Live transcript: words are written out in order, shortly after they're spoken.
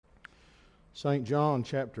St. John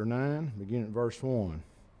chapter 9, beginning at verse 1.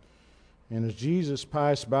 And as Jesus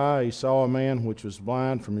passed by, he saw a man which was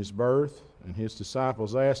blind from his birth, and his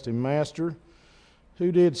disciples asked him, Master,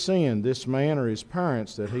 who did sin, this man or his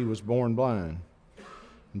parents, that he was born blind?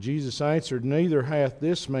 And Jesus answered, Neither hath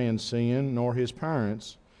this man sinned, nor his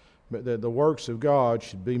parents, but that the works of God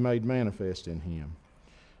should be made manifest in him.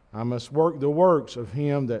 I must work the works of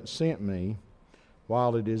him that sent me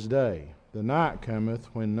while it is day. The night cometh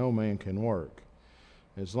when no man can work.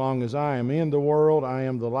 As long as I am in the world, I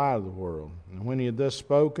am the light of the world. And when he had thus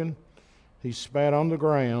spoken, he spat on the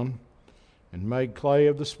ground and made clay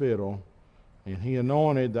of the spittle, and he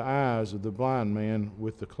anointed the eyes of the blind man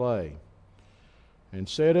with the clay, and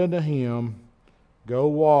said unto him, Go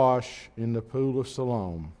wash in the pool of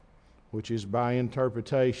Siloam, which is by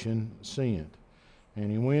interpretation sent. And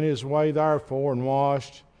he went his way therefore and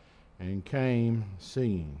washed, and came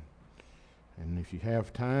seeing. And if you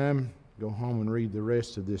have time, go home and read the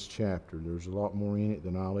rest of this chapter. There's a lot more in it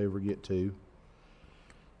than I'll ever get to.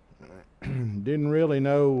 Didn't really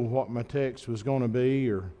know what my text was going to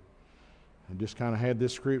be, or I just kind of had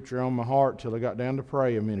this scripture on my heart till I got down to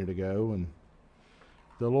pray a minute ago, and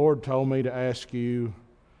the Lord told me to ask you,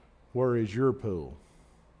 where is your pool?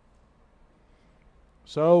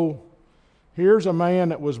 So, here's a man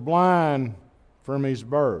that was blind from his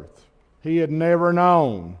birth. He had never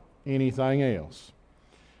known anything else.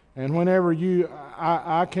 And whenever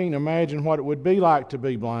I can't imagine what it would be like to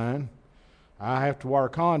be blind. I have to wear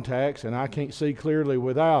contacts and I can't see clearly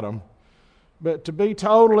without them. But to be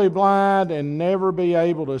totally blind and never be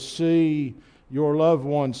able to see your loved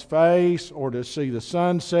one's face, or to see the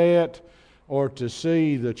sunset, or to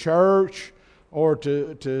see the church, or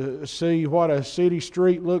to see what a city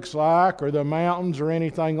street looks like, or the mountains, or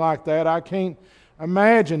anything like that. I can't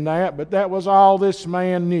imagine that, but that was all this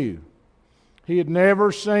man knew. He had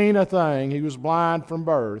never seen a thing. He was blind from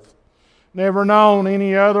birth, never known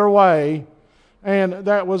any other way, and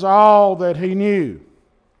that was all that he knew.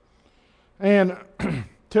 And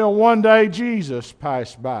till one day Jesus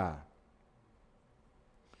passed by.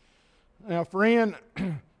 Now, friend,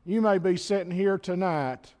 you may be sitting here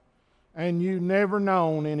tonight and you've never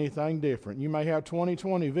known anything different. You may have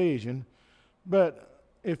 20/20 vision, but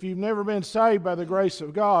if you've never been saved by the grace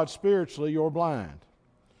of God, spiritually you're blind.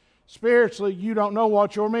 Spiritually, you don't know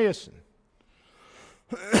what you're missing.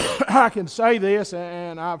 I can say this,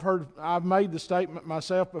 and I've made the statement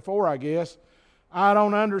myself before, I guess. I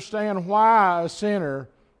don't understand why a sinner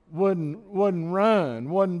wouldn't run,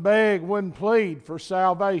 wouldn't beg, wouldn't plead for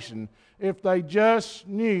salvation if they just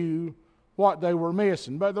knew what they were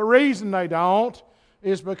missing. But the reason they don't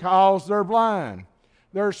is because they're blind.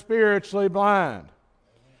 They're spiritually blind.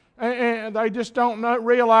 And they just don't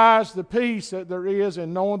realize the peace that there is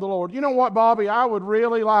in knowing the Lord. You know what, Bobby? I would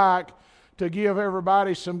really like to give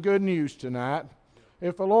everybody some good news tonight.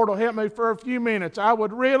 If the Lord will help me for a few minutes, I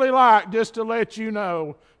would really like just to let you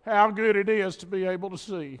know how good it is to be able to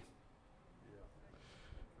see.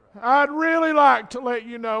 I'd really like to let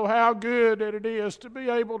you know how good it is to be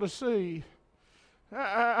able to see.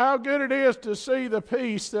 How good it is to see the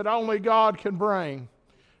peace that only God can bring.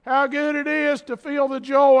 How good it is to feel the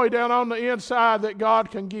joy down on the inside that God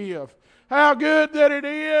can give. How good that it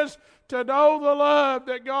is to know the love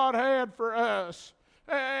that God had for us.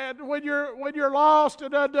 And when you're lost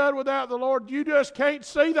and undone without the Lord, you just can't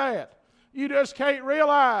see that. You just can't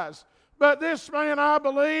realize. But this man, I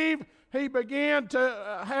believe, he began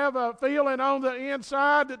to have a feeling on the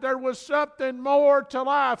inside that there was something more to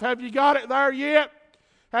life. Have you got it there yet?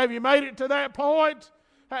 Have you made it to that point?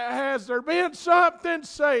 Has there been something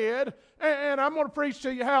said? And I'm going to preach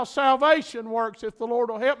to you how salvation works, if the Lord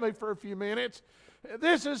will help me for a few minutes.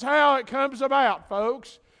 This is how it comes about,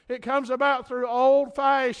 folks. It comes about through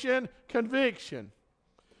old-fashioned conviction.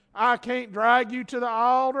 I can't drag you to the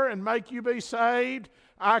altar and make you be saved.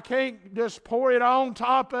 I can't just pour it on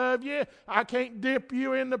top of you. I can't dip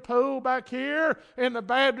you in the pool back here in the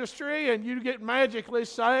baptistry and you get magically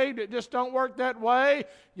saved. It just don't work that way.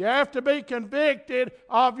 You have to be convicted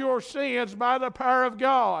of your sins by the power of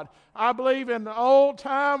God. I believe in the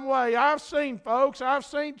old-time way. I've seen folks, I've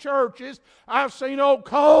seen churches, I've seen old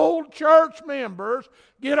cold church members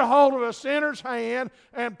get a hold of a sinner's hand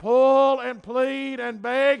and pull and plead and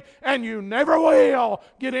beg, and you never will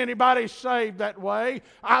get anybody saved that way.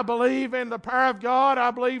 I believe in the power of God.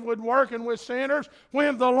 I believe in working with sinners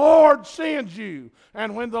when the Lord sends you.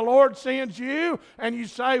 And when the Lord sends you and you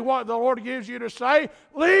say what the Lord gives you to say,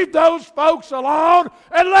 leave those folks alone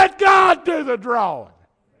and let God do the drawing.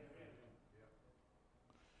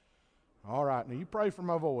 All right, now you pray for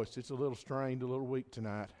my voice. It's a little strained, a little weak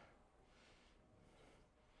tonight.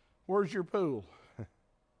 Where's your pool?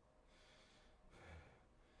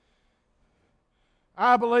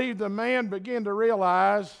 I believe the man began to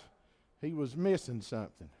realize he was missing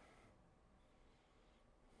something.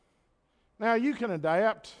 Now, you can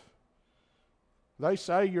adapt. They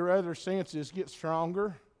say your other senses get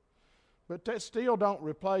stronger, but that still don't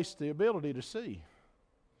replace the ability to see.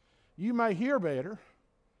 You may hear better.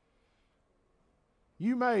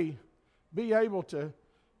 You may be able to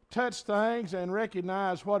touch things and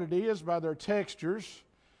recognize what it is by their textures,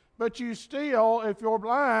 but you still, if you're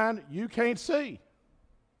blind, you can't see.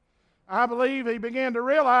 I believe he began to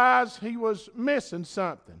realize he was missing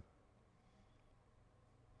something.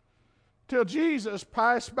 Till Jesus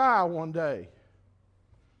passed by one day.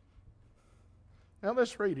 Now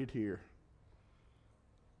let's read it here.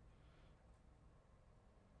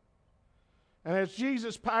 And as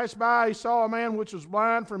Jesus passed by, he saw a man which was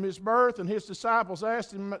blind from his birth, and his disciples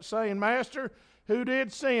asked him, saying, Master, who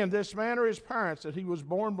did sin, this man or his parents, that he was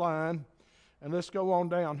born blind? And let's go on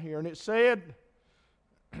down here. And it said,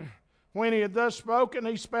 when he had thus spoken,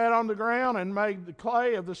 he spat on the ground and made the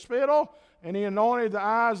clay of the spittle, and he anointed the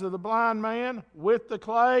eyes of the blind man with the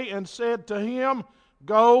clay, and said to him,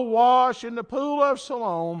 Go wash in the pool of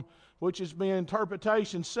Siloam, which is by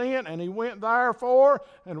interpretation sent. And he went therefore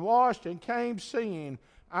and washed and came seeing.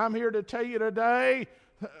 I'm here to tell you today,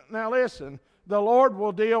 now listen, the Lord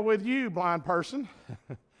will deal with you, blind person.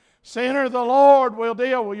 Sinner, the Lord will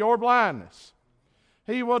deal with your blindness.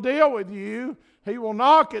 He will deal with you. He will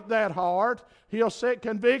knock at that heart. He'll set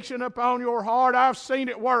conviction upon your heart. I've seen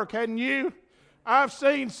it work, hadn't you? I've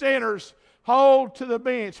seen sinners hold to the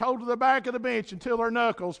bench, hold to the back of the bench until their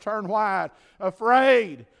knuckles turn white,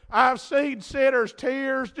 afraid. I've seen sinners,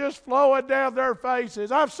 tears just flowing down their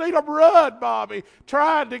faces. I've seen them run, Bobby,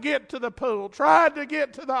 trying to get to the pool, trying to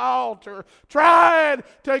get to the altar, trying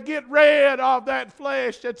to get rid of that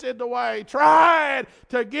flesh that's in the way, trying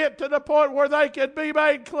to get to the point where they can be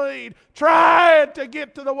made clean, trying to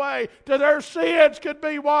get to the way to their sins can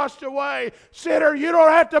be washed away. Sinner, you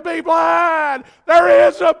don't have to be blind. There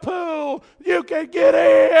is a pool. You can get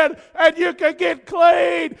in and you can get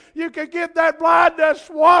clean. You can get that blindness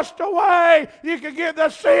washed away. You can get the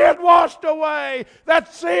sin washed away.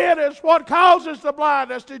 That sin is what causes the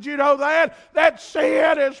blindness. Did you know that? That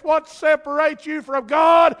sin is what separates you from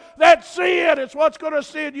God. That sin is what's going to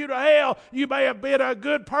send you to hell. You may have been a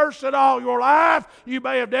good person all your life. You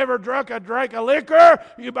may have never drunk a drink of liquor.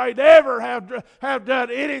 You may never have done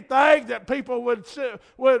anything that people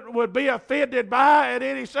would be offended by in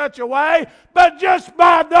any such a way. But just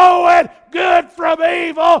by knowing good from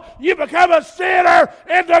evil, you become a sinner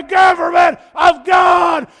in the government of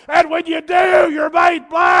God. And when you do, you're made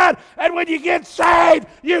blind. And when you get saved,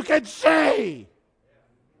 you can see.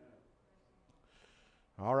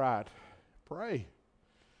 All right. Pray.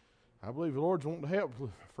 I believe the Lord's wanting to help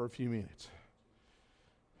for a few minutes.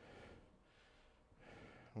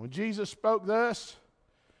 When Jesus spoke thus,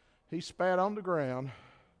 he spat on the ground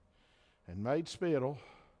and made spittle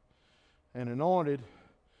and anointed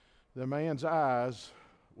the man's eyes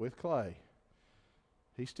with clay.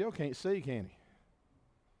 He still can't see, can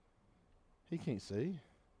he? He can't see.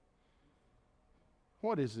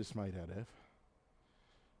 What is this made out of?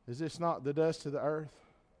 Is this not the dust of the earth?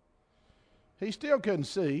 He still couldn't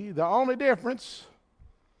see. The only difference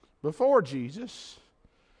before Jesus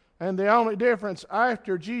and the only difference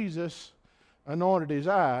after Jesus anointed his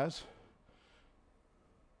eyes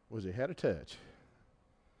was he had a touch.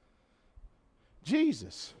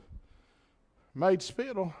 Jesus made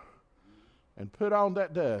spittle and put on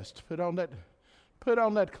that dust, put on that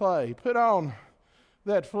clay, put on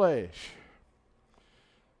that flesh.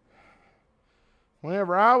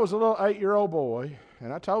 Whenever I was a little 8-year-old boy,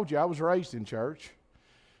 and I told you I was raised in church,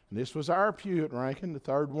 and this was our pew at Rankin, the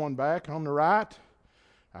third one back on the right.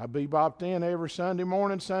 I'd be bopped in every Sunday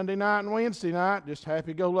morning, Sunday night, and Wednesday night, just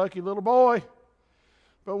happy-go-lucky little boy.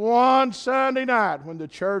 But one Sunday night when the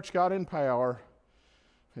church got in power,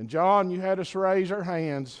 and John, you had us raise our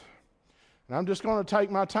hands, and I'm just going to take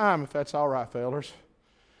my time if that's all right, fellas.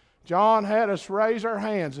 John had us raise our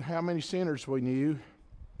hands and how many sinners we knew.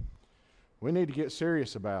 We need to get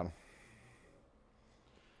serious about them.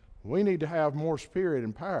 We need to have more spirit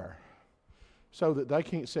and power so that they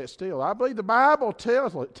can't sit still. I believe the Bible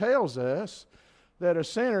tells us that a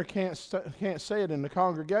sinner can't sit in the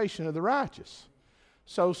congregation of the righteous.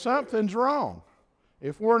 So something's wrong.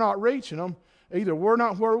 If we're not reaching them, either we're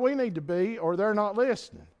not where we need to be or they're not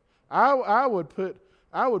listening. I would put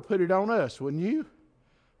it on us, wouldn't you?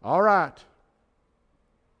 All right.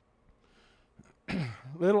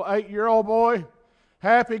 Little 8-year-old boy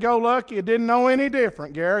Happy-go-lucky. I didn't know any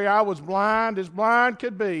different, Gary. I was blind as blind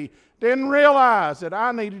could be. Didn't realize that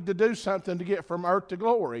I needed to do something to get from earth to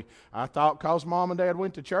glory. I thought because Mom and Dad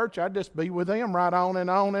went to church, I'd just be with them right on and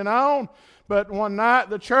on and on. But one night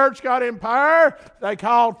the church got in power. They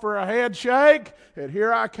called for a head shake. And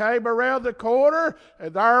here I came around the corner.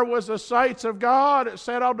 And there was the saints of God that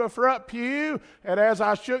sat on the front pew. And as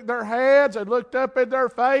I shook their hands and looked up in their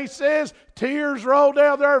faces, tears rolled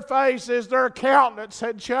down their faces. Their countenance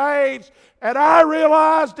had changed. And I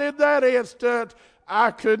realized in that instant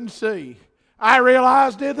I couldn't see. I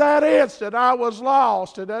realized in that instant I was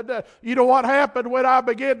lost. And you know what happened when I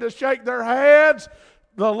began to shake their hands?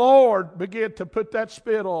 The Lord began to put that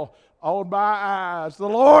spittle on my eyes. The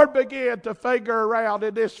Lord began to finger around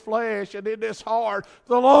in this flesh and in this heart.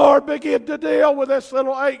 The Lord began to deal with this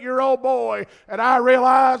little 8-year-old boy. And I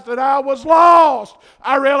realized that I was lost.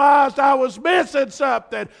 I realized I was missing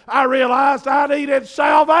something. I realized I needed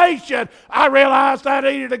salvation. I realized I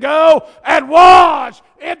needed to go and wash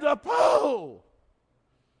in the pool.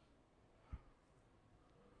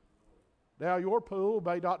 Now, your pool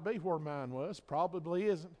may not be where mine was. Probably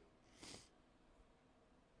isn't.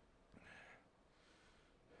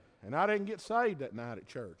 And I didn't get saved that night at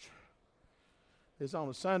church. It's on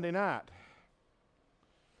a Sunday night.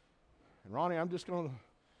 And Ronnie, I'm just going to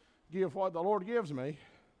give what the Lord gives me.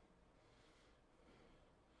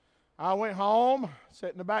 I went home,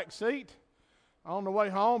 sat in the back seat. On the way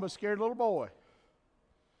home, a scared little boy.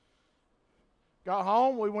 Got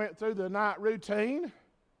home, we went through the night routine.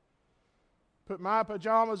 Put my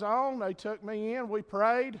pajamas on. They took me in. We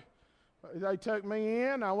prayed. They took me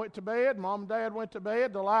in. I went to bed. Mom and Dad went to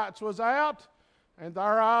bed. The lights was out. And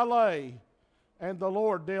there I lay. And the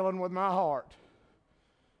Lord dealing with my heart.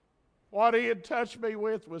 What He had touched me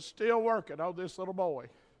with was still working on this little boy.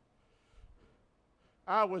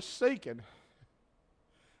 I was seeking.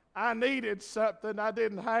 I needed something I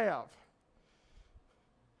didn't have.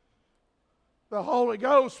 The Holy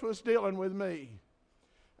Ghost was dealing with me.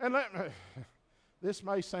 And this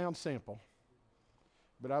may sound simple,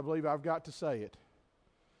 but I believe I've got to say it.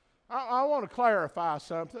 I want to clarify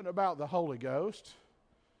something about the Holy Ghost.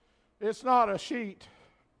 It's not a sheet.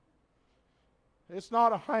 It's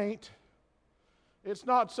not a paint. It's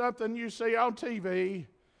not something you see on TV.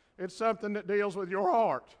 It's something that deals with your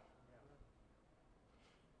heart.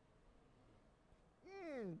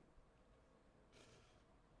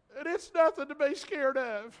 And it's nothing to be scared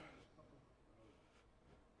of.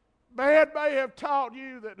 Man may have taught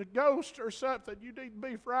you that a ghost or something you need to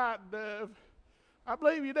be frightened of. I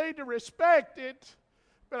believe you need to respect it,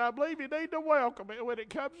 but I believe you need to welcome it when it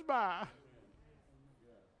comes by.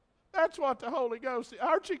 That's what the Holy Ghost is.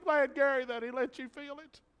 Aren't you glad, Gary, that He let you feel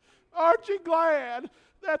it? Aren't you glad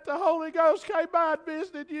that the Holy Ghost came by and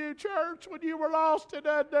visited you, church, when you were lost and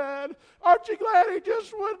undone? Aren't you glad He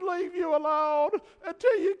just wouldn't leave you alone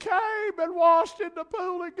until you came and washed in the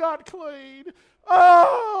pool and got clean?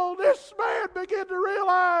 Oh, this man began to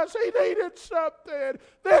realize he needed something.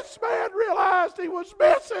 This man realized he was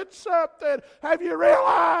missing something. Have you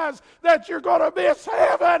realized that you're going to miss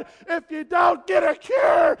heaven if you don't get a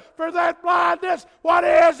cure for that blindness? What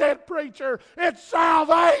is it, preacher? It's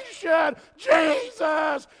salvation.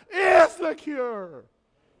 Jesus is the cure.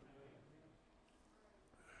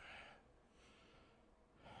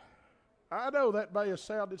 I know that may have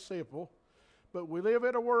sounded simple, but we live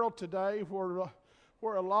in a world today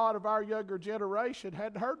where a lot of our younger generation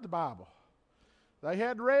hadn't heard the Bible. They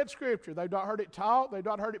hadn't read Scripture. They've not heard it taught. They've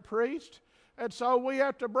not heard it preached. And so we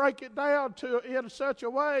have to break it down in such a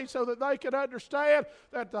way so that they can understand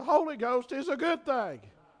that the Holy Ghost is a good thing.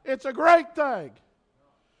 It's a great thing.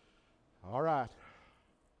 All right.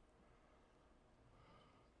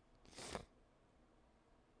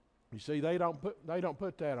 You see, they don't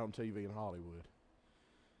put that on TV in Hollywood.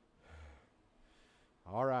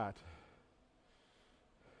 All right.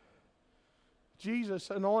 Jesus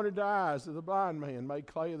anointed the eyes of the blind man, made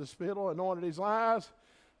clay of the spittle, anointed his eyes,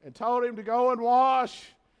 and told him to go and wash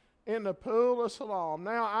in the pool of Siloam.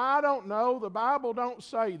 Now, I don't know, the Bible don't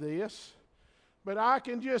say this, but I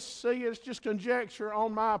can just see, it's just conjecture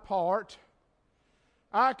on my part.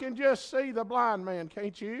 I can just see the blind man,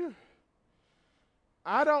 can't you?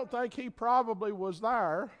 I don't think he probably was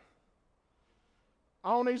there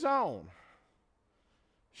on his own.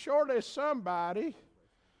 Surely somebody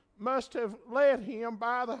must have led him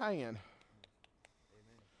by the hand.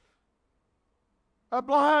 A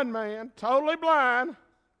blind man, totally blind,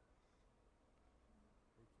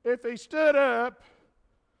 if he stood up,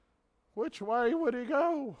 which way would he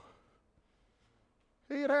go?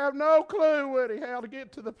 He'd have no clue, would he, how to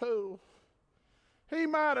get to the pool. He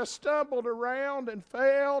might have stumbled around and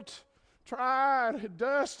felt, tried,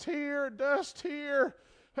 dust here,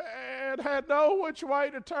 and had no which way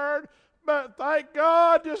to turn. But thank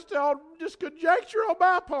God, just conjecture on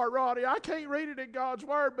my part, Ronnie. I can't read it in God's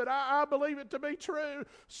Word, but I believe it to be true.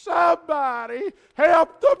 Somebody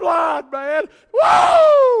help the blind man.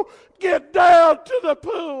 Woo! Get down to the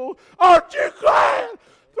pool. Aren't you glad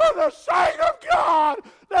for the sight of God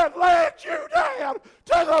that led you down to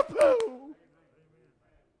the pool?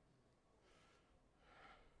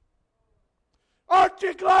 Aren't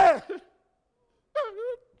you glad?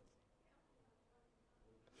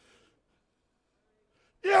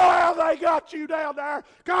 You know how they got you down there?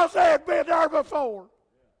 Because they had been there before.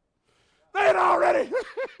 They'd already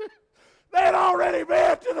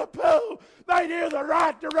been to the pool. They knew the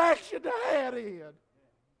right direction to head in.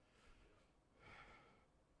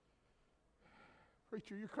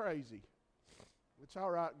 Preacher, you're crazy. It's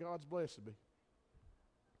all right. God's blessing me.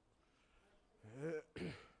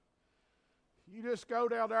 You just go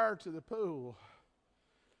down there to the pool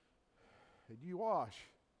and you wash.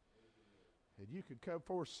 And you could come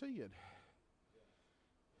forth seeing.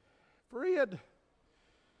 Fred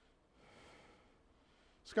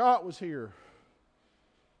Scott was here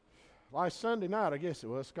last Sunday night, I guess it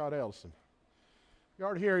was, Scott Ellison. You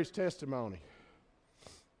ought to hear his testimony.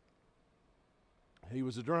 He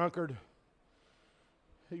was a drunkard.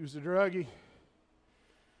 He was a druggie.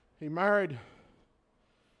 He married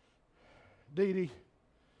Dee Dee.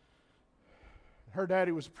 Her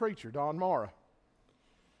daddy was a preacher, Don Mara.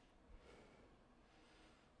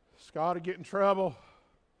 Scott would get in trouble.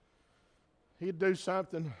 He'd do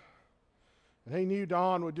something, and he knew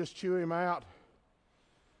Don would just chew him out.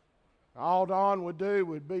 All Don would do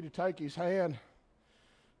would be to take his hand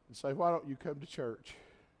and say, "Why don't you come to church?"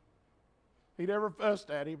 He never fussed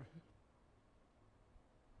at him.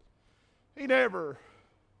 He never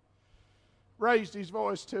raised his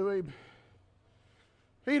voice to him.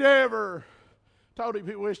 He never told him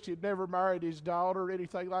he wished he'd never married his daughter or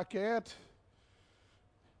anything like that.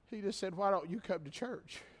 He just said, "Why don't you come to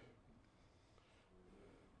church?"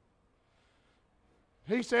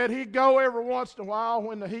 He said he'd go every once in a while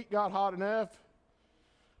when the heat got hot enough.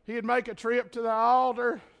 He'd make a trip to the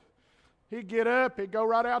altar. He'd get up, he'd go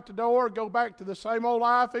right out the door, go back to the same old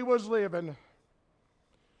life he was living.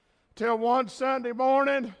 Till one Sunday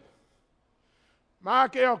morning,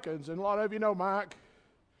 Mike Elkins, and a lot of you know Mike,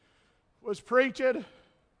 was preaching.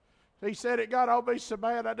 He said it got on me so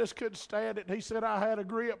bad I just couldn't stand it. He said I had a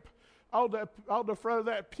grip on the front of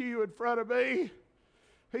that pew in front of me.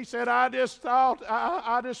 He said I just thought,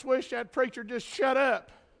 I just wish that preacher just shut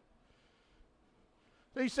up.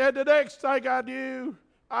 He said the next thing I knew,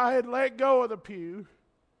 I had let go of the pew,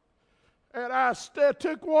 and I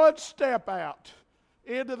took one step out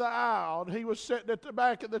into the aisle. He was sitting at the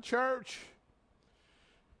back of the church,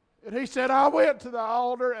 and he said I went to the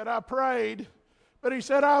altar and I prayed. But he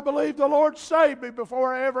said, I believe the Lord saved me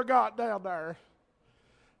before I ever got down there.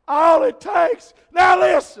 All it takes, now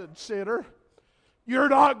listen, sinner, you're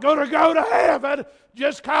not going to go to heaven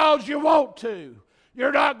just because you want to.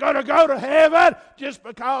 You're not going to go to heaven just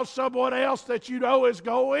because someone else that you know is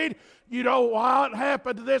going. You know what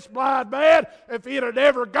happened to this blind man? If he'd have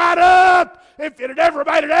never got up, if he'd have never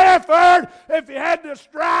made an effort, if he had to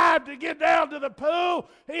strive to get down to the pool,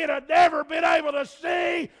 he'd have never been able to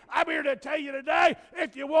see. I'm here to tell you today,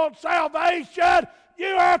 if you want salvation, you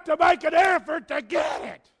have to make an effort to get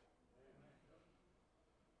it.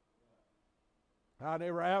 I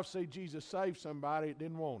never have seen Jesus save somebody that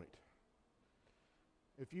didn't want it.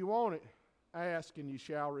 If you want it, ask and you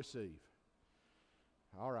shall receive.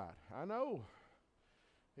 All right, I know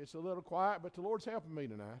it's a little quiet, but the Lord's helping me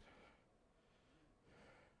tonight.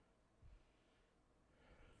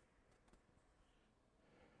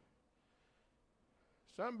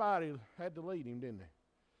 Somebody had to lead him, didn't they?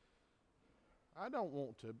 I don't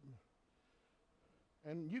want to.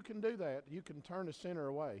 And you can do that. You can turn a sinner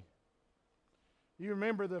away. You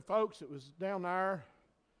remember the folks that was down there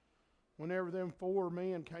whenever them 4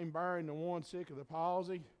 men came bearing the one sick of the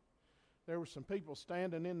palsy? There were some people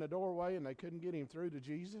standing in the doorway and they couldn't get him through to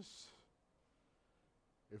Jesus.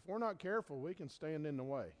 If we're not careful, we can stand in the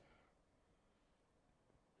way.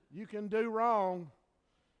 You can do wrong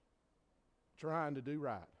trying to do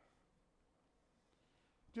right.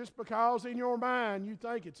 Just because in your mind you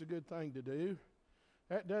think it's a good thing to do,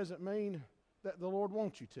 that doesn't mean that the Lord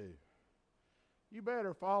wants you to. You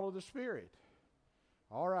better follow the Spirit.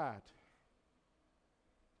 All right.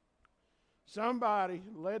 Somebody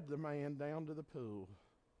led the man down to the pool.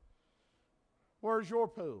 Where's your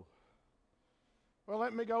pool? Well,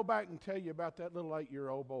 let me go back and tell you about that little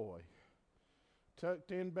 8-year-old boy.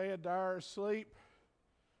 tucked in bed there asleep.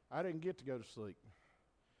 I didn't get to go to sleep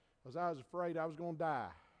because I was afraid I was going to die.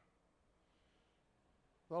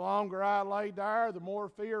 The longer I laid there, the more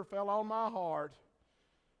fear fell on my heart.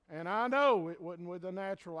 And I know it wasn't with the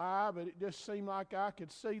natural eye, but it just seemed like I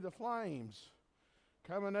could see the flames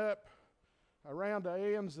coming up around the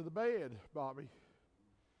ends of the bed, Bobby.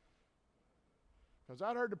 Because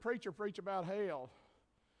I'd heard the preacher preach about hell.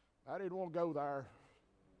 I didn't want to go there.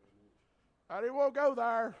 I didn't want to go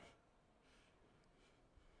there.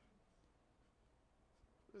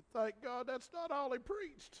 But thank God that's not all he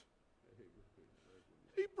preached.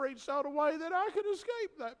 He preached on a way that I could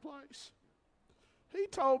escape that place. He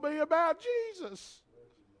told me about Jesus.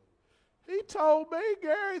 He told me,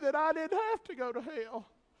 Gary, that I didn't have to go to hell,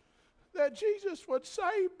 that Jesus would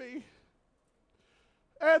save me.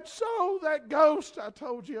 And so that ghost I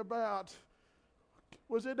told you about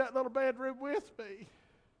was in that little bedroom with me.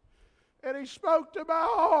 And he spoke to my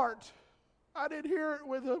heart. I didn't hear it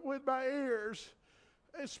with my ears.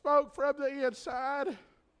 It spoke from the inside.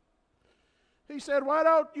 He said, why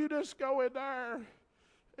don't you just go in there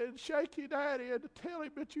and shake your daddy and tell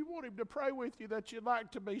him that you want him to pray with you, that you'd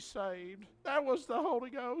like to be saved. That was the Holy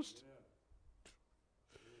Ghost.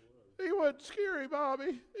 He wasn't scary,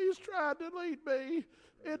 Bobby. He's trying to lead me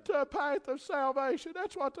into a path of salvation.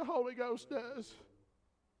 That's what the Holy Ghost does.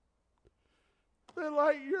 Little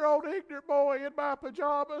 8-year-old ignorant boy in my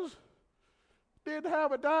pajamas didn't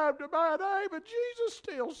have a dime to my name, and Jesus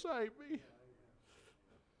still saved me.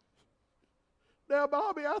 Now,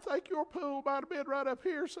 Bobby, I think your pool might have been right up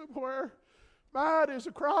here somewhere. Mine is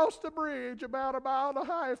across the bridge, about 1.5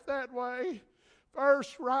 miles that way.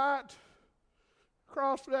 First right,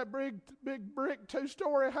 across from that big brick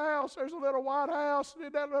 2-story house, there's a little white house, and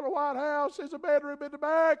in that little white house is a bedroom in the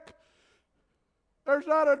back. There's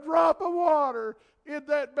not a drop of water in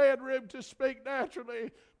that bedroom to speak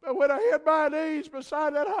naturally. But when I hit my knees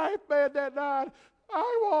beside that half bed that night,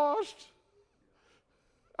 I washed.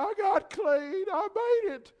 I got clean. I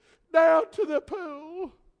made it down to the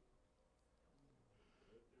pool.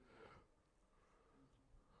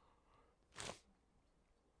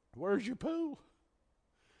 Where's your pool?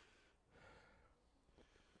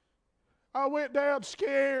 I went down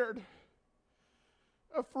scared,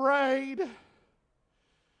 afraid,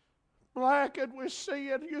 blackened with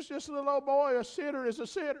sin. You're just a little old boy. A sinner is a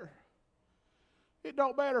sinner. It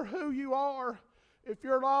don't matter who you are. If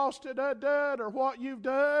you're lost and undone or what you've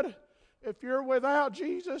done, if you're without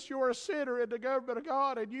Jesus, you're a sinner in the government of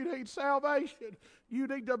God and you need salvation. You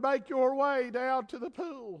need to make your way down to the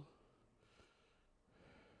pool.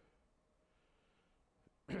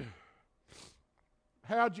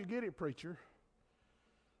 How'd you get it, preacher?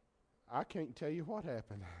 I can't tell you what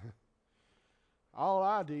happened. All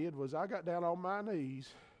I did was I got down on my knees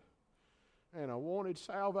and I wanted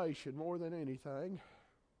salvation more than anything.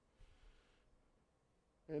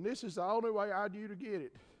 And this is the only way I knew to get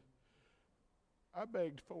it. I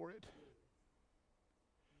begged for it.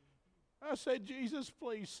 I said, Jesus,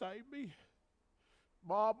 please save me.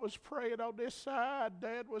 Mom was praying on this side.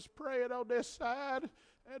 Dad was praying on this side.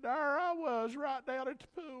 And there I was right down at the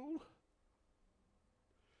pool.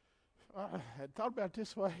 I had thought about it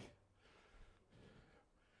this way.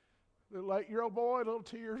 Little 8-year-old boy, little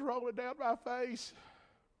tears rolling down my face.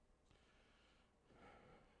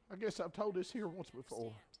 I guess I've told this here once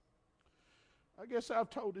before.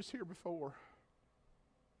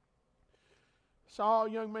 Saw a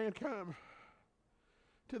young man come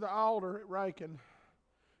to the altar at Rankin.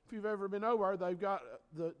 If you've ever been over, they've got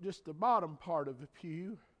just the bottom part of the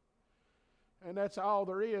pew. And that's all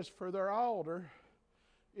there is for their altar.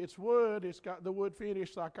 It's wood. It's got the wood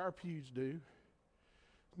finish like our pews do.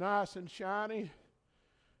 Nice and shiny.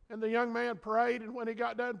 And the young man prayed, and when he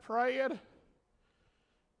got done praying,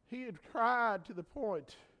 he had cried to the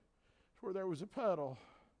point where there was a puddle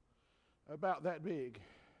about that big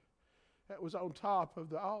that was on top of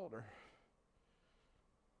the altar.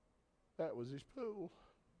 That was his pool.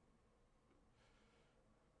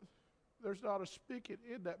 There's not a spigot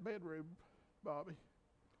in that bedroom, Bobby.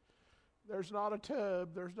 There's not a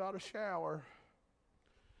tub. There's not a shower.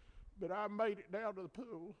 But I made it down to the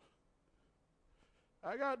pool.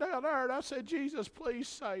 I got down there and I said, Jesus, please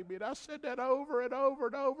save me. And I said that over and over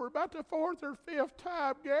and over. About the 4th or 5th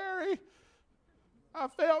time, Gary, I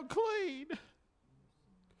felt clean.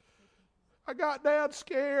 I got down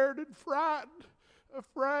scared and frightened,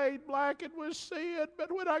 afraid, blackened with sin.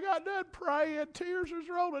 But when I got done praying, tears was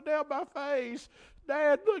rolling down my face.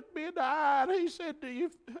 Dad looked me in the eye and he said,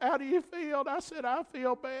 how do you feel? And I said, I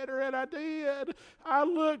feel better, and I did. I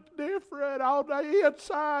looked different. On the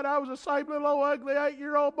inside, I was the same little old ugly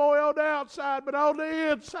 8-year-old boy on the outside, but on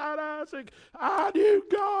the inside, Isaac, I knew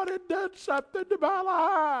God had done something to my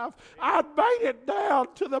life. I'd made it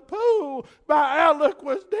down to the pool. My outlook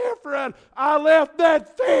was different. I left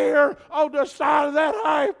that fear on the side of that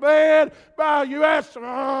half bed. You asked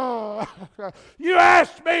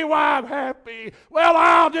me why I'm happy. Well,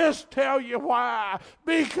 I'll just tell you why.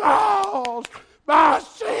 Because my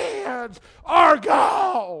sins are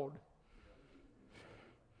gone.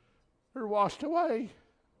 They're washed away.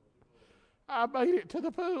 I made it to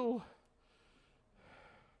the pool.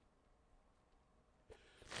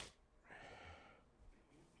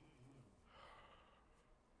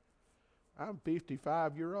 I'm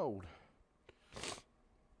 55-year-old.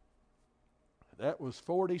 That was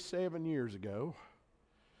 47 years ago.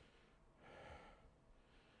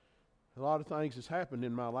 A lot of things has happened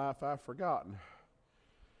in my life I've forgotten.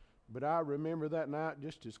 But I remember that night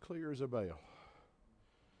just as clear as a bell.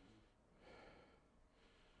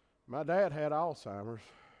 My dad had Alzheimer's,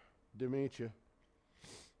 dementia.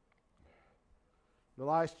 The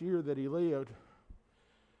last year that he lived,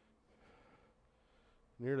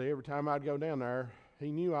 nearly every time I'd go down there,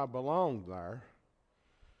 he knew I belonged there.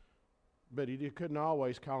 But he couldn't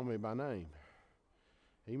always call me by name.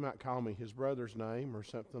 He might call me his brother's name or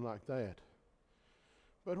something like that.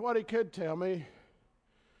 But what he could tell me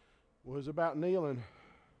was about kneeling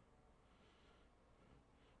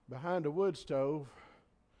behind a wood stove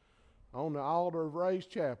on the altar of Ray's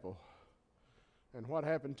Chapel and what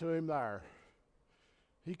happened to him there.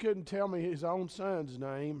 He couldn't tell me his own son's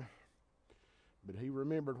name, but he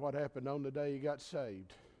remembered what happened on the day he got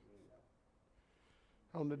saved.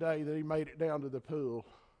 On the day that he made it down to the pool.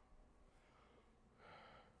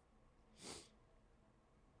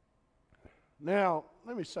 Now,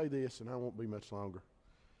 let me say this, and I won't be much longer.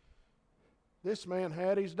 This man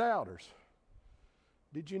had his doubters.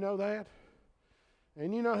 Did you know that?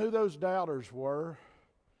 And you know who those doubters were?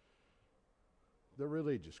 The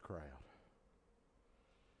religious crowd.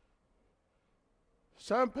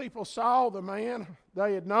 Some people saw the man.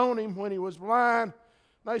 They had known him when he was blind.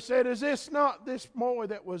 They said, is this not this boy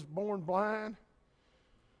that was born blind?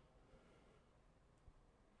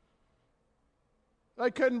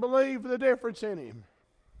 They couldn't believe the difference in him.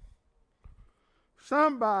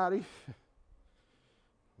 Somebody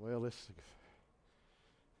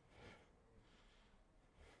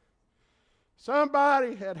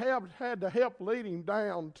had to help lead him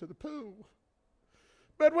down to the pool.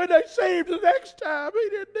 But when they see him the next time, he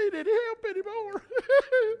didn't need any help anymore.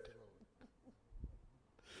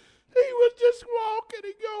 He was just walking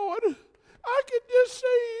and going. I could just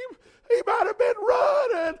see him. He might have been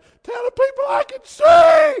running, telling people, I can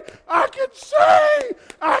see, I can see,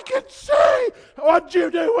 I can see. What did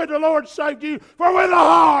you do when the Lord saved you? For with the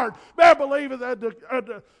heart man believeth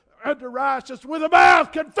unto righteousness, with the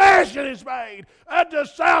mouth confession is made unto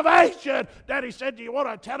salvation. Daddy said, do you want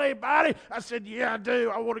to tell anybody? I said, yeah, I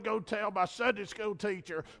do. I want to go tell my Sunday school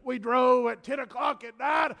teacher. We drove at 10 o'clock at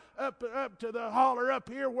night up to the holler up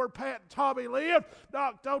here where Pat and Tommy lived,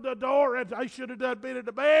 knocked on the door, and they should have done been in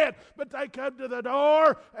the bed, but they come to the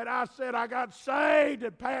door, and I said, I got saved,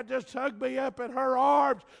 and Pat just hugged me up in her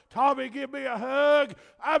arms. Tommy give me a hug.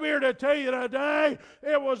 I'm here to tell you today,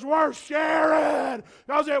 it was worth sharing,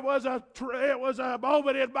 because it was a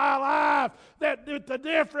moment in my life that the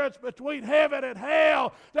difference between heaven and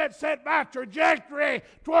hell that set my trajectory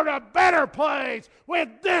toward a better place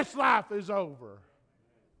when this life is over.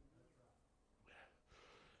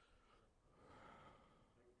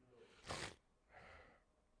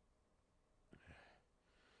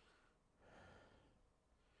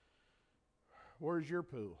 Where's your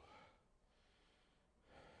pool?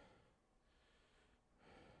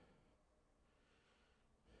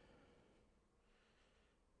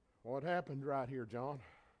 What happened right here, John?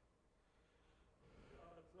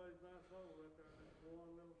 God saved my soul right there in this one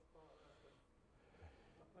little spot right there.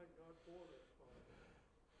 I thank God for this spot.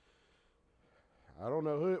 I don't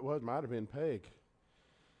know who it was. Might have been Peg.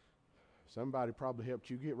 Somebody probably helped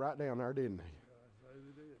you get right down there, didn't they? God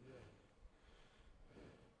saved it, yeah.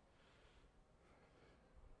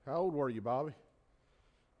 How old were you, Bobby?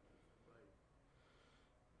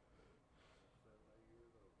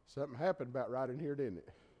 7 Something happened about right in here, didn't it?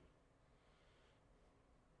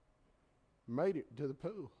 Made it to the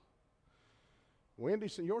pool. Wendy,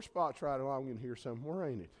 so your spot's right along in here somewhere,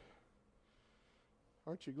 ain't it?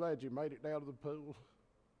 Aren't you glad you made it down to the pool?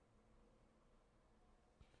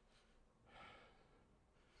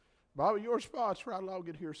 Bobby, your spot's right along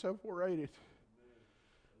in here somewhere, ain't it?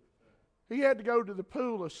 he had to go to the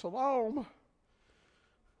pool of Siloam.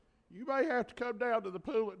 You may have to come down to the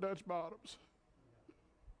pool at Dutch Bottoms.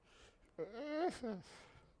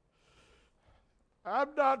 I'm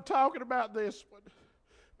not talking about this one,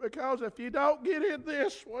 because if you don't get in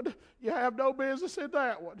this one, you have no business in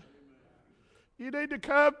that one. You need to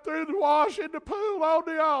come through the wash in the pool on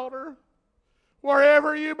the altar,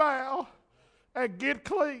 wherever you bow, and get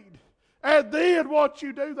clean. And then once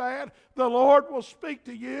you do that, the Lord will speak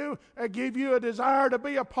to you and give you a desire to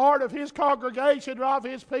be a part of His congregation, of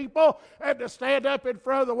His people, and to stand up in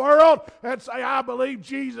front of the world and say, I believe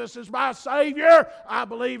Jesus is my Savior. I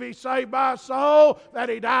believe He saved my soul, that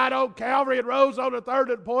He died on Calvary and rose on the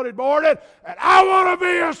third and appointed morning. And I want to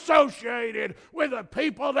be associated with the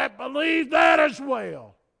people that believe that as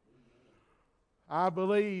well. I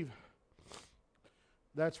believe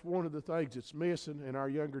that's one of the things that's missing in our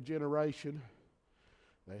younger generation.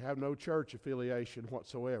 They have no church affiliation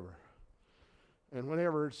whatsoever. And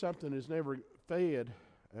whenever something is never fed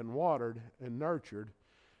and watered and nurtured,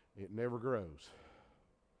 it never grows.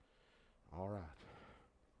 All right.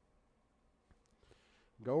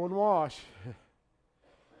 Go and wash.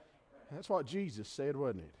 That's what Jesus said,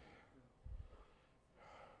 wasn't it?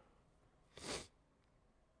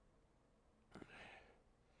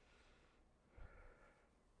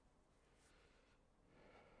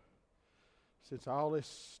 Since all this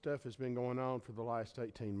stuff has been going on for the last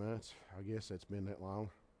 18 months, I guess that's been that long,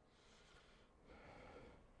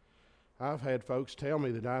 I've had folks tell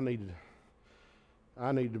me that I need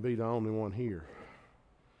to be the only one here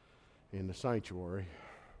in the sanctuary,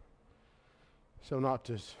 so not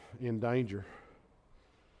to endanger.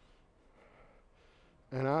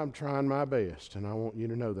 And I'm trying my best, and I want you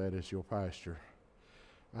to know that as your pastor.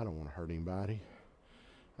 I don't want to hurt anybody.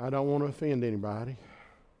 I don't want to offend anybody.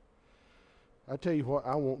 I tell you what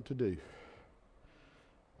I want to do.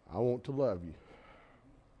 I want to love you.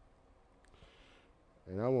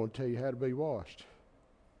 And I want to tell you how to be washed.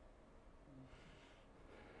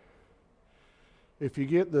 If you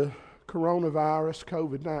get the coronavirus,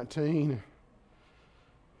 COVID-19,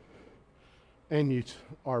 and you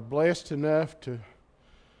are blessed enough to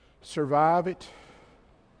survive it,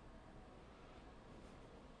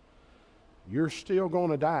 you're still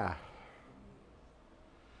going to die.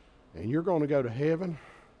 And you're going to go to heaven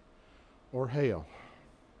or hell.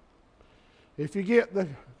 If you get the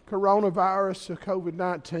coronavirus or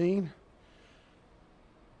COVID-19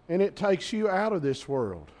 and it takes you out of this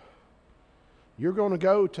world, you're going to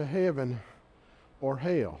go to heaven or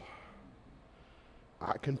hell.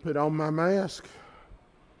 I can put on my mask.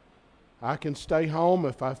 I can stay home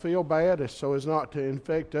if I feel bad so as not to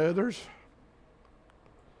infect others.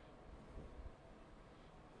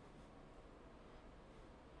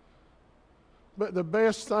 But the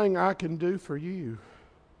best thing I can do for you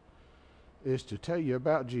is to tell you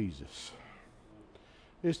about Jesus.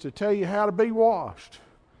 Is to tell you how to be washed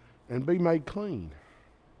and be made clean.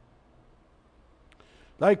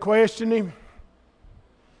 They questioned him.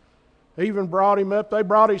 Even brought him up. They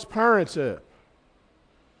brought his parents up.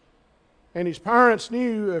 And his parents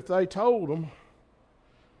knew if they told them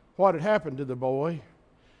what had happened to the boy,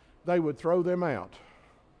 they would throw them out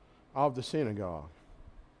of the synagogue.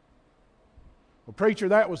 Well, preacher,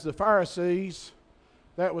 that was the Pharisees.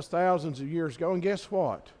 That was thousands of years ago. And guess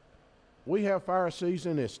what? We have Pharisees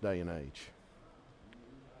in this day and age.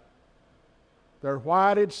 They're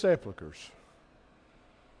whited sepulchres.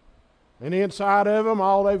 And inside of them,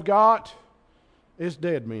 all they've got is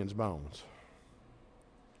dead men's bones.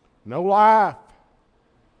 No life.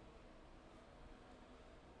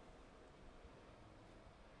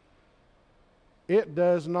 It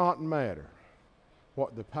does not matter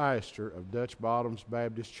what the pastor of Dutch Bottoms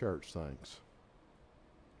Baptist Church thinks.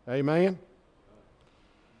 Amen?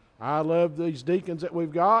 I love these deacons that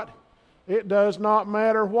we've got. It does not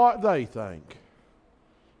matter what they think.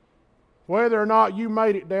 Whether or not you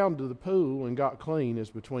made it down to the pool and got clean is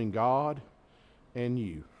between God and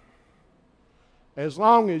you. As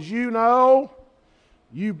long as you know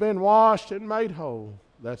you've been washed and made whole,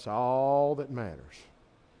 that's all that matters.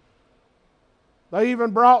 They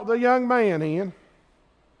even brought the young man in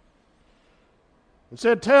and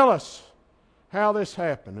said, tell us how this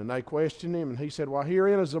happened. And they questioned him, and he said, well,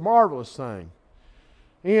 herein is a marvelous thing,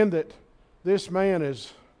 in that this man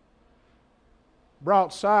has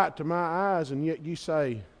brought sight to my eyes, and yet you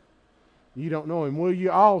say you don't know him. Will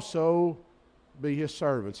you also be his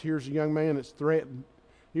servants? Here's a young man that's threatened.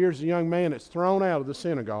 Here's a young man that's thrown out of the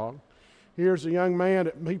synagogue. Here's a young man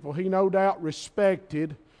that people he no doubt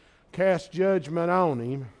respected, cast judgment on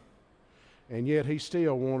him, and yet he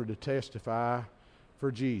still wanted to testify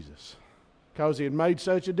for Jesus. because he had made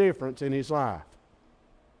such a difference in his life.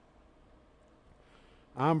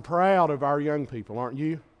 I'm proud of our young people, aren't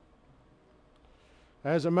you?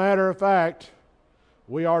 As a matter of fact,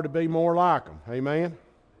 we are to be more like them. Amen?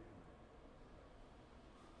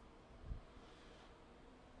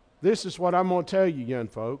 This is what I'm going to tell you, young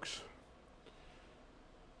folks.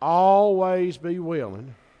 Always be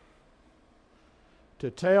willing to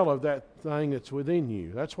tell of that thing that's within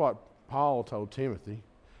you. That's what Paul told Timothy.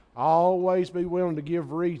 Always be willing to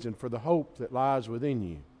give reason for the hope that lies within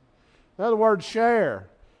you. In other words, share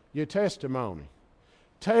your testimony.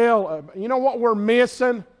 Tell, you know what we're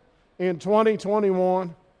missing in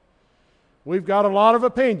 2021? We've got a lot of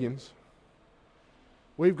opinions.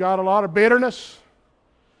 We've got a lot of bitterness.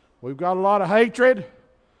 We've got a lot of hatred.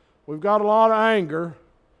 We've got a lot of anger.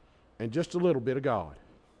 And just a little bit of God.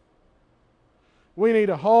 We need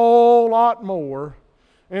a whole lot more.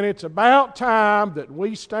 And it's about time that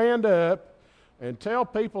we stand up and tell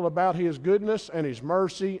people about His goodness and His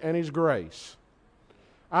mercy and His grace.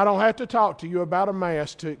 I don't have to talk to you about a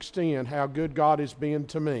mask to extend how good God has been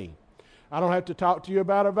to me. I don't have to talk to you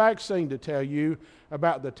about a vaccine to tell you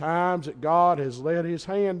about the times that God has let His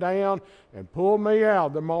hand down and pulled me out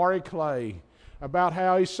of the miry clay. About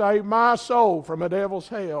how He saved my soul from a devil's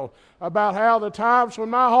hell. About how the times when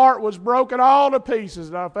my heart was broken all to pieces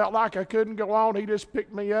and I felt like I couldn't go on, He just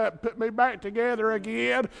picked me up, put me back together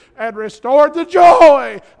again, and restored the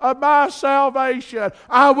joy of my salvation.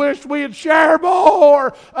 I wish we'd share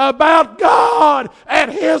more about God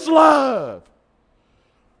and His love.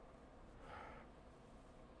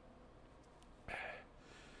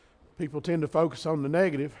 People tend to focus on the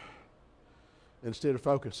negative instead of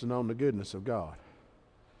focusing on the goodness of God.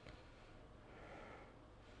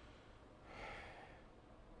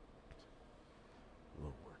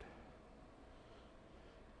 Lord.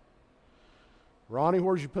 Ronnie,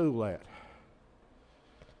 where's your pool at?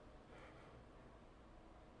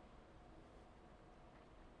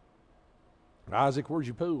 Isaac, where's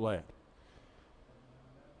your pool at?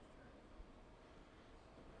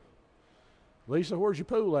 Lisa, where's your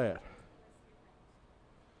pool at?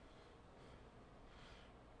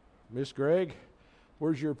 Miss Greg,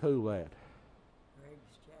 where's your pool at?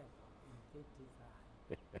 Greg's Chapel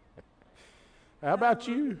in 55. How about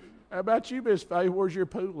you? How about you, Miss Faye? Where's your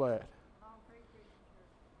pool at?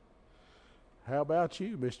 How about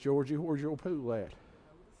you, Miss Georgie? Where's your pool at?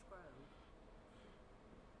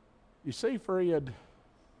 You see, Fred,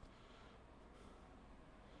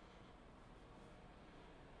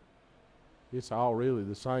 it's all really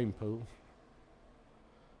the same pool.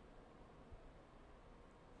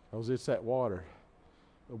 Because it's that water,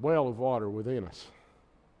 the well of water within us.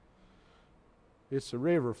 It's the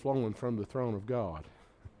river flowing from the throne of God.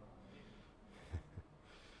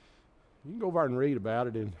 You can go over and read about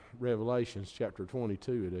it in Revelations chapter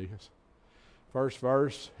 22 it is. First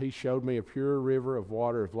verse, He showed me a pure river of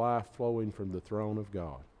water of life flowing from the throne of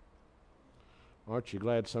God. Aren't you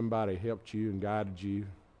glad somebody helped you and guided you?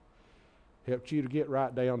 Helped you to get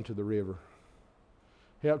right down to the river.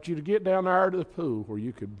 Helped you to get down there to the pool where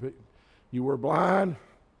you could be. You were blind,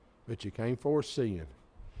 but you came forth seeing.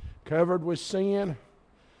 Covered with sin,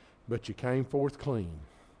 but you came forth clean.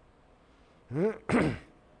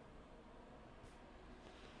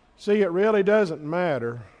 See, it really doesn't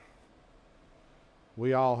matter.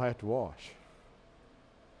 We all have to wash.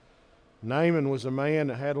 Naaman was a man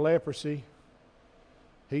that had leprosy.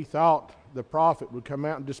 He thought the prophet would come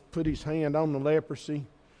out and just put his hand on the leprosy.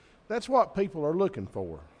 That's what people are looking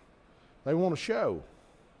for. They want a show.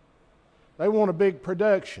 They want a big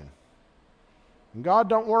production. And God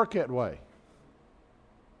don't work that way.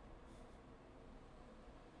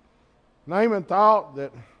 Naaman thought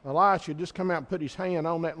that Elisha would just come out and put his hand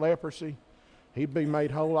on that leprosy. He'd be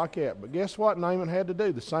made whole like that. But guess what Naaman had to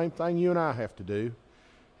do? The same thing you and I have to do.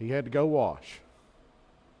 He had to go wash.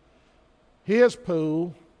 His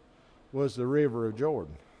pool was the river of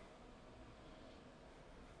Jordan.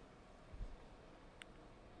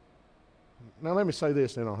 Now let me say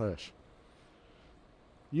this, then I'll hush.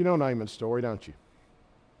 You know Naaman's story, don't you?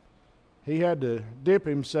 He had to dip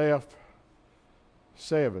himself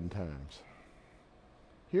 7 times.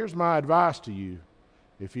 Here's my advice to you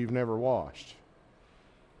if you've never washed.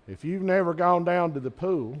 If you've never gone down to the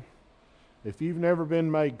pool, if you've never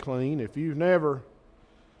been made clean, if you've never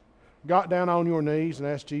got down on your knees and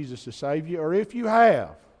asked Jesus to save you, or if you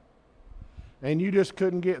have and you just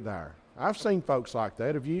couldn't get there. I've seen folks like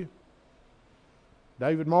that. Have you?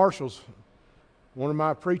 David Marshall's one of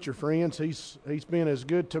my preacher friends. He's been as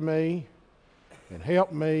good to me and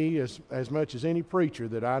helped me as much as any preacher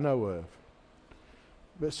that I know of.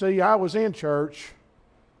 But see, I was in church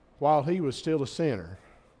while he was still a sinner.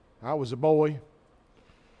 I was a boy,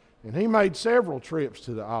 and he made several trips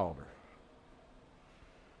to the altar.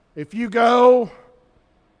 If you go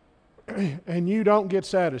and you don't get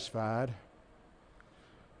satisfied,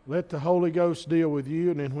 let the Holy Ghost deal with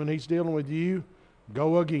you, and then when he's dealing with you,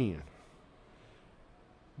 go again.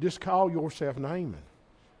 Just call yourself Naaman.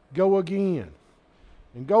 Go again,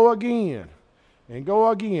 and go again, and go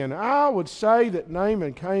again. I would say that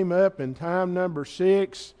Naaman came up in time number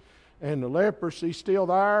 6, and the leprosy's still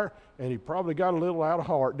there, and he probably got a little out of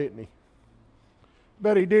heart, didn't he?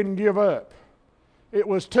 But he didn't give up. It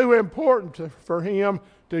was too important for him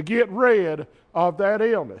to get rid of that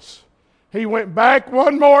illness. He went back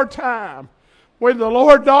one more time. When the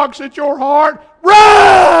Lord knocks at your heart,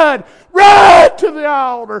 run! Run to the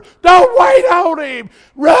altar. Don't wait on him.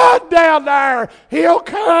 Run down there. He'll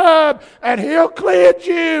come and he'll cleanse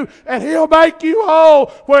you and he'll make you whole.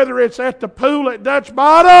 Whether it's at the pool at Dutch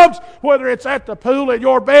Bottoms, whether it's at the pool in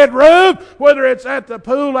your bedroom, whether it's at the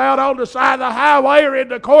pool out on the side of the highway or in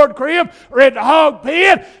the corn crib or in the hog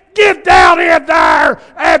pen, get down in there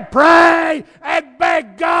and pray and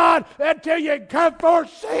beg God until you come for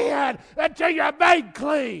sin, until you're made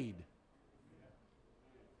clean.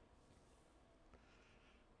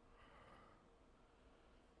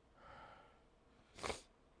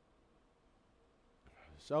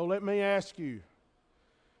 So let me ask you,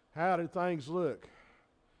 how did things look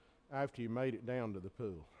after you made it down to the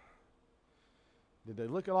pool? Did they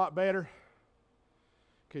look a lot better?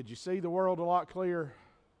 Could you see the world a lot clearer?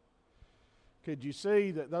 Could you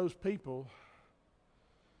see that those people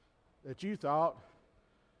that you thought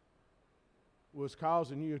was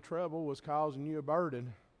causing you trouble, was causing you a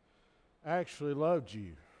burden, actually loved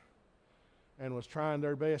you and was trying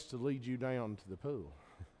their best to lead you down to the pool?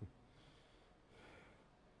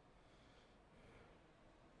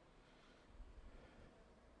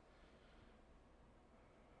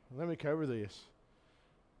 Let me cover this.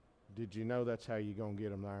 Did you know that's how you're going to get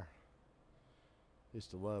them there? It's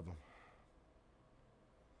to love them.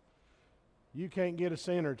 You can't get a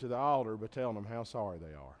sinner to the altar by telling them how sorry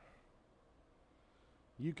they are.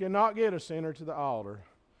 You cannot get a sinner to the altar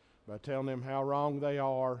by telling them how wrong they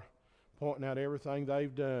are, pointing out everything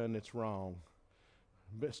they've done that's wrong.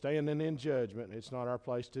 But standing in judgment, it's not our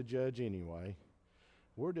place to judge anyway.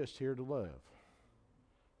 We're just here to love.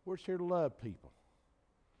 We're just here to love people.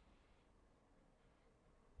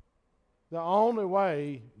 The only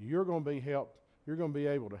way you're going to be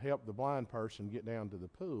able to help the blind person get down to the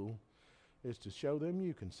pool is to show them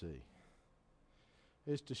you can see.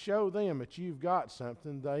 It's to show them that you've got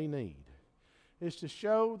something they need. It's to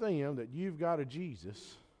show them that you've got a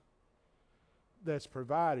Jesus that's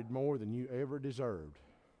provided more than you ever deserved.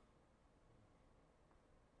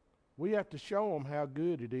 We have to show them how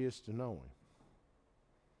good it is to know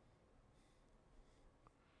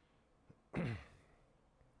Him.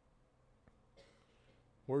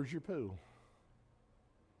 Where's your pool?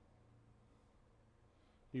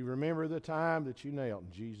 You remember the time that you knelt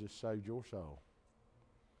and Jesus saved your soul?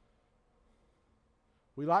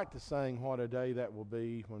 We like to sing, what a day that will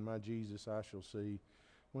be when my Jesus I shall see.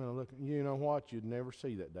 Well, look, you know what? You'd never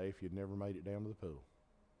see that day if you'd never made it down to the pool.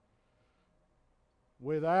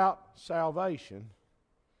 Without salvation,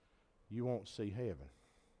 you won't see heaven.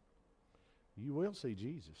 You will see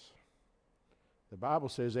Jesus. The Bible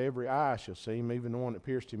says every eye shall see Him, even the one that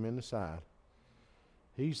pierced Him in the side.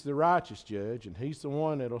 He's the righteous judge, and He's the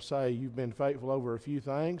one that'll say you've been faithful over a few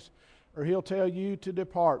things, or He'll tell you to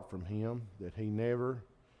depart from Him, that He never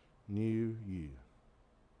knew you.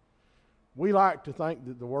 We like to think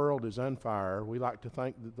that the world is unfair. We like to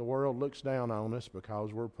think that the world looks down on us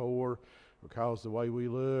because we're poor, because of the way we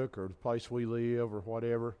look, or the place we live, or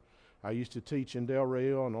whatever. I used to teach in Del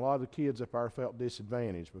Rio, and a lot of the kids up there felt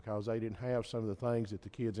disadvantaged because they didn't have some of the things that the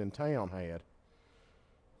kids in town had.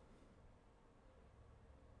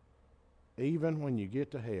 Even when you get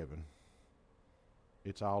to heaven,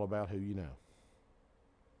 it's all about who you know.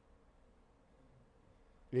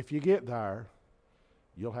 If you get there,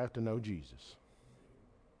 you'll have to know Jesus.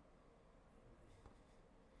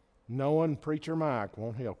 Knowing Preacher Mike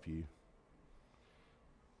won't help you.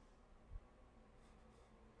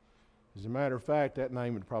 As a matter of fact, that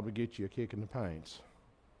name would probably get you a kick in the pants.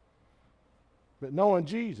 But knowing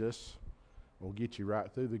Jesus will get you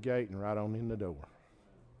right through the gate and right on in the door.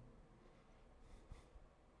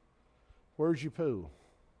 Where's your pool?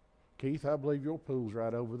 Keith, I believe your pool's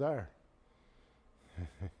right over there.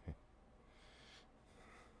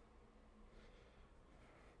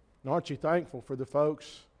 Aren't you thankful for the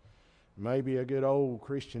folks? Maybe a good old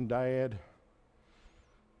Christian dad.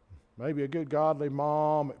 Maybe a good godly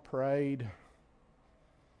mom that prayed.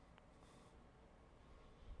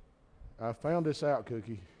 I found this out,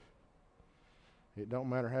 Cookie. It don't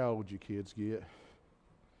matter how old your kids get.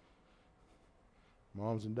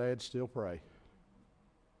 Moms and dads still pray.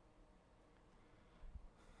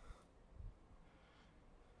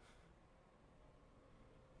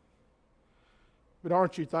 But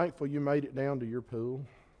aren't you thankful you made it down to your pool?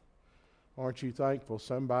 Aren't you thankful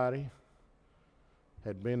somebody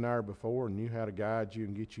had been there before and knew how to guide you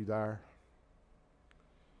and get you there?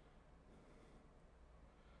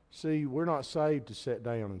 See, we're not saved to sit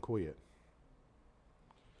down and quit.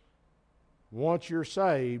 Once you're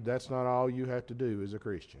saved, that's not all you have to do as a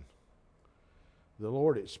Christian. The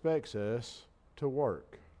Lord expects us to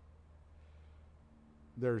work.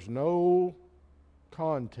 There's no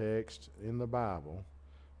context in the Bible,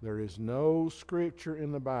 there is no scripture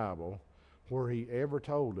in the Bible where He ever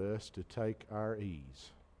told us to take our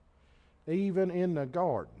ease. Even in the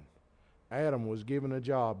garden, Adam was given a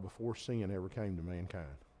job before sin ever came to mankind.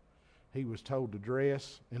 He was told to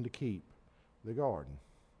dress and to keep the garden.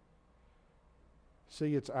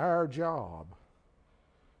 See, it's our job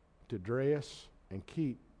to dress and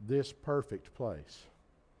keep this perfect place.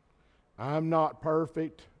 I'm not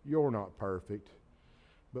perfect, you're not perfect,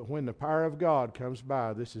 but when the power of God comes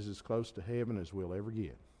by, this is as close to heaven as we'll ever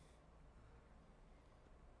get.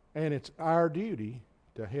 And it's our duty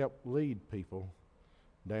to help lead people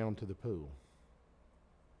down to the pool.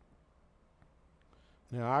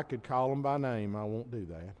 Now, I could call them by name. I won't do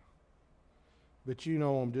that. But you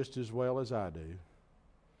know them just as well as I do.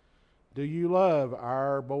 Do you love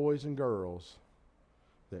our boys and girls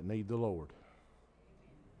that need the Lord?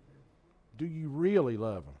 Do you really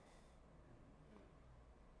love them?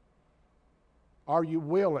 Are you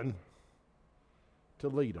willing to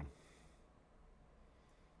lead them?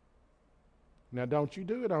 Now, don't you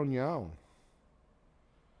do it on your own.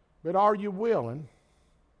 But are you willing,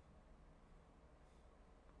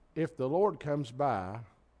 if the Lord comes by,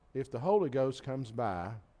 if the Holy Ghost comes by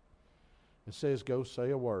and says, go say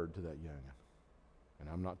a word to that young'un? And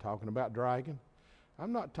I'm not talking about dragging.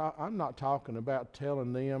 I'm not talking about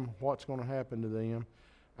telling them what's going to happen to them.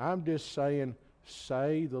 I'm just saying,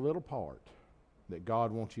 say the little part that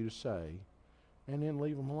God wants you to say, and then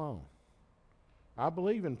leave them alone. I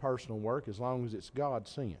believe in personal work as long as it's God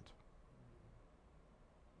sent.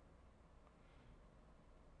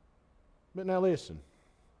 But now listen,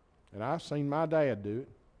 and I've seen my dad do it,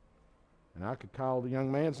 and I could call the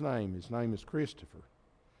young man's name. His name is Christopher.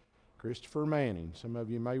 Christopher Manning. Some of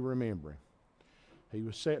you may remember him. He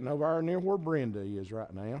was sitting over there near where Brenda is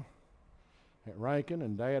right now at Rankin,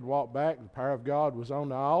 and Dad walked back. The power of God was on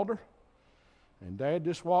the altar, and Dad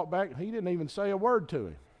just walked back. He didn't even say a word to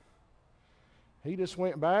him. He just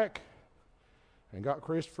went back and got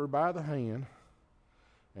Christopher by the hand,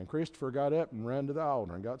 and Christopher got up and ran to the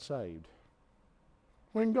altar and got saved.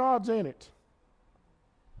 When God's in it,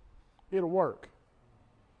 it'll work.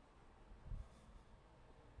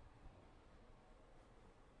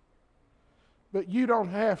 But you don't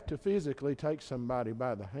have to physically take somebody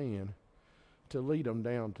by the hand to lead them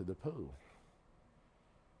down to the pool.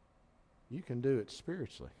 You can do it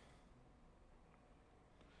spiritually.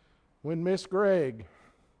 When Miss Gregg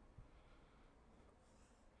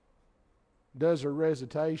does her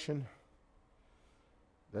recitation,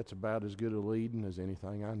 that's about as good a leading as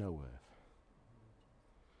anything I know of.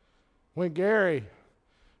 When Gary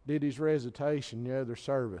did his recitation the other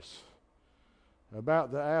service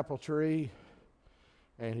about the apple tree,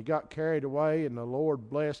 and he got carried away, and the Lord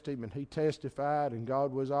blessed him, and he testified, and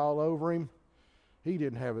God was all over him. He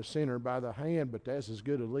didn't have a sinner by the hand, but that's as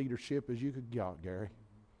good a leadership as you could get, Gary.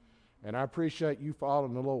 And I appreciate you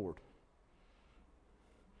following the Lord.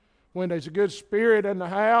 When there's a good spirit in the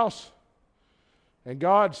house, and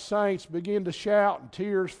God's saints begin to shout and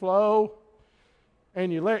tears flow,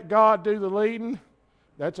 and you let God do the leading,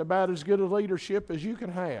 that's about as good a leadership as you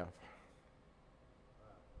can have.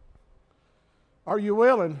 Are you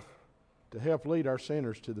willing to help lead our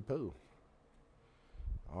sinners to the pool?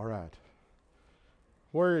 All right.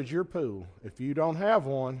 Where is your pool? If you don't have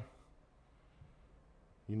one,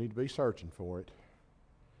 you need to be searching for it.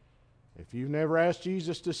 If you've never asked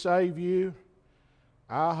Jesus to save you,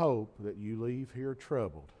 I hope that you leave here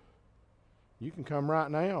troubled. You can come right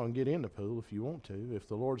now and get in the pool if you want to. If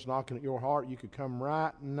the Lord's knocking at your heart, you could come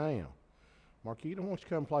right now. Marquita, why don't you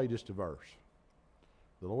come play just a verse?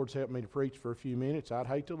 The Lord's helped me to preach for a few minutes. I'd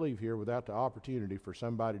hate to leave here without the opportunity for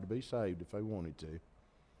somebody to be saved if they wanted to.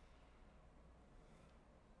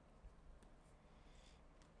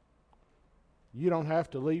 You don't have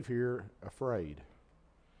to leave here afraid.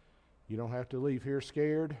 You don't have to leave here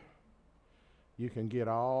scared. You can get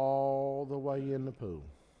all the way in the pool.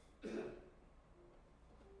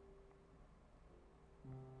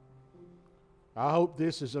 I hope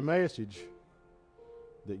this is a message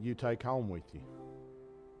that you take home with you.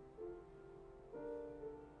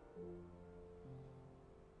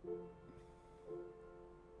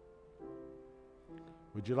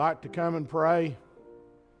 Would you like to come and pray?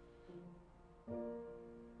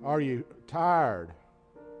 Are you tired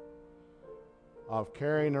of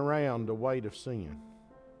carrying around the weight of sin?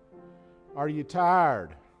 Are you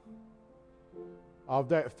tired of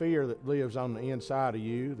that fear that lives on the inside of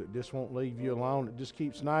you that just won't leave you alone, that just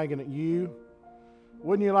keeps nagging at you?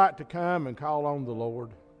 Wouldn't you like to come and call on the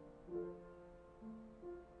Lord?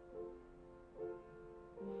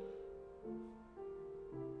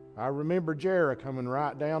 I remember Jera coming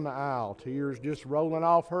right down the aisle, tears just rolling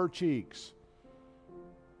off her cheeks.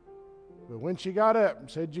 But when she got up and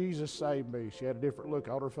said, "Jesus saved me," she had a different look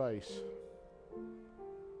on her face.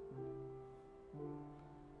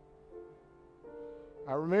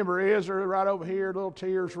 I remember Ezra right over here, little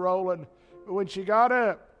tears rolling. But when she got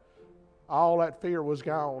up, all that fear was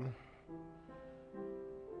gone.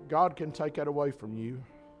 God can take that away from you.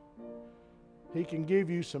 He can give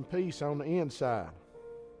you some peace on the inside.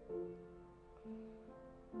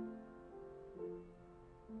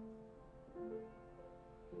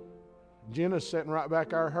 Jenna's sitting right back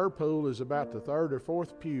there. Her pool is about the third or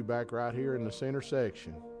fourth pew back right here in the center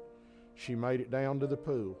section. She made it down to the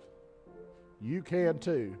pool. You can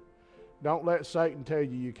too. Don't let Satan tell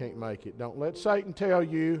you you can't make it. Don't let Satan tell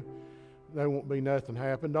you there won't be nothing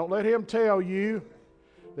happen. Don't let him tell you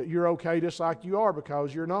that you're okay just like you are,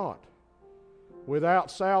 because you're not.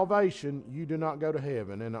 Without salvation, you do not go to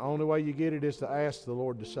heaven. And the only way you get it is to ask the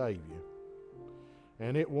Lord to save you.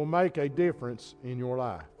 And it will make a difference in your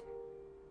life.